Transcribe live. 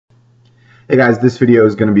Hey guys, this video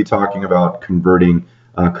is going to be talking about converting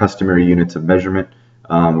customary units of measurement.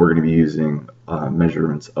 We're going to be using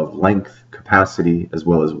measurements of length, capacity, as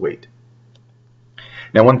well as weight.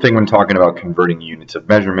 Now, one thing when talking about converting units of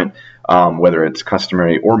measurement, whether it's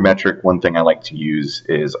customary or metric, one thing I like to use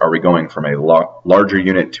is, are we going from a larger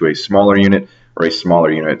unit to a smaller unit, or a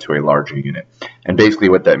smaller unit to a larger unit? And basically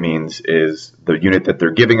what that means is the unit that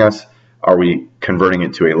they're giving us, are we converting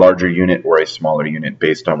it to a larger unit or a smaller unit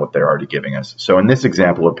based on what they're already giving us? So in this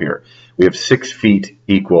example up here, we have 6 feet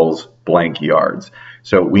equals blank yards.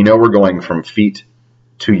 So we know we're going from feet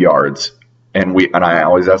to yards, and I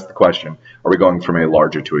always ask the question, are we going from a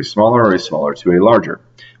larger to a smaller or a smaller to a larger?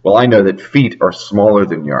 Well, I know that feet are smaller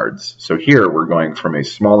than yards. So here we're going from a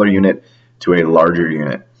smaller unit to a larger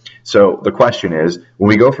unit. So the question is, when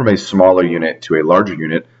we go from a smaller unit to a larger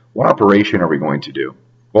unit, what operation are we going to do?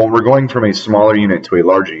 Well, when we're going from a smaller unit to a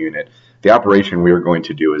larger unit, the operation we are going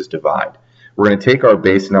to do is divide. We're going to take our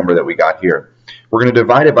base number that we got here. We're going to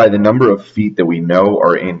divide it by the number of feet that we know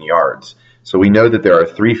are in yards. So we know that there are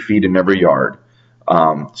 3 feet in every yard.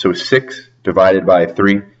 So 6 divided by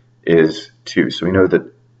 3 is 2. So we know that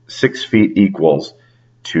 6 feet equals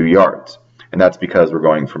 2 yards. And that's because we're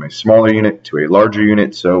going from a smaller unit to a larger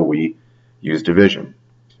unit, so we use division.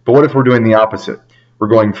 But what if we're doing the opposite? We're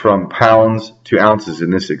going from pounds to ounces in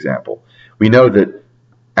this example. We know that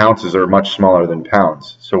ounces are much smaller than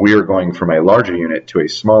pounds, so we are going from a larger unit to a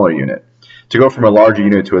smaller unit. To go from a larger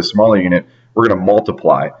unit to a smaller unit, we're going to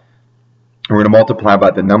multiply. We're going to multiply by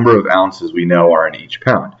the number of ounces we know are in each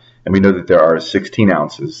pound. And we know that there are 16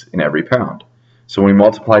 ounces in every pound. So when we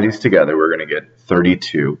multiply these together, we're going to get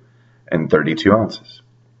 32 and 32 ounces.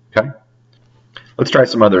 Okay? Let's try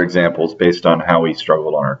some other examples based on how we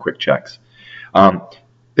struggled on our quick checks.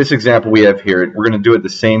 This example we have here, we're going to do it the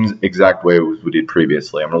same exact way as we did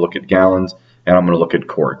previously. I'm going to look at gallons and I'm going to look at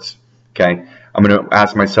quarts. Okay? I'm going to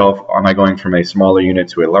ask myself, am I going from a smaller unit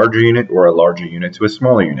to a larger unit or a larger unit to a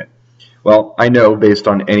smaller unit? Well, I know based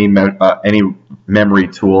on any memory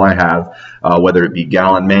tool I have, whether it be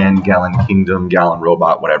Gallon Man, Gallon Kingdom, Gallon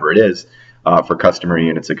Robot, whatever it is, for customary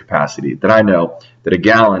units of capacity, that I know that a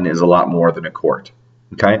gallon is a lot more than a quart.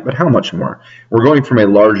 Okay, but how much more? We're going from a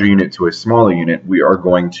larger unit to a smaller unit. We are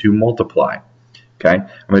going to multiply. Okay,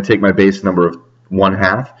 I'm going to take my base number of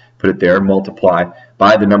 1/2, put it there, multiply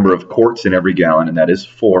by the number of quarts in every gallon, and that is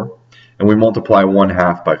 4. And we multiply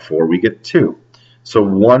 1/2 by 4, we get 2. So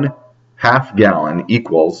 1/2 gallon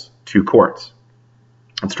equals 2 quarts.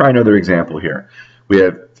 Let's try another example here. We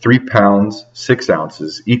have 3 pounds, 6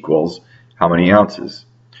 ounces equals how many ounces?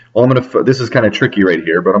 Well, this is kind of tricky right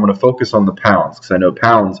here, but I'm going to focus on the pounds because I know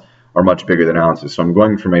pounds are much bigger than ounces. So I'm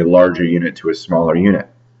going from a larger unit to a smaller unit.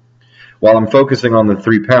 While I'm focusing on the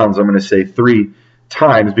 3 pounds, I'm going to say 3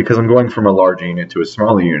 times, because I'm going from a larger unit to a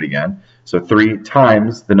smaller unit again. So 3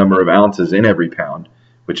 times the number of ounces in every pound,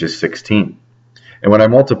 which is 16. And when I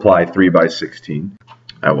multiply 3 by 16,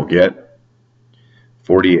 I will get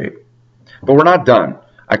 48. But we're not done.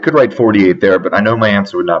 I could write 48 there, but I know my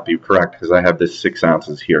answer would not be correct because I have this 6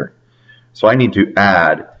 ounces here. So I need to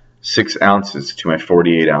add 6 ounces to my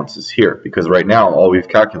 48 ounces here, because right now all we've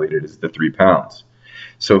calculated is the 3 pounds.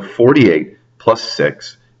 So 48 plus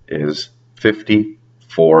 6 is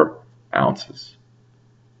 54 ounces.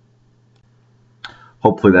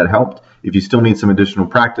 Hopefully that helped. If you still need some additional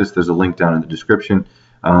practice, there's a link down in the description.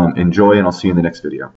 Enjoy, and I'll see you in the next video.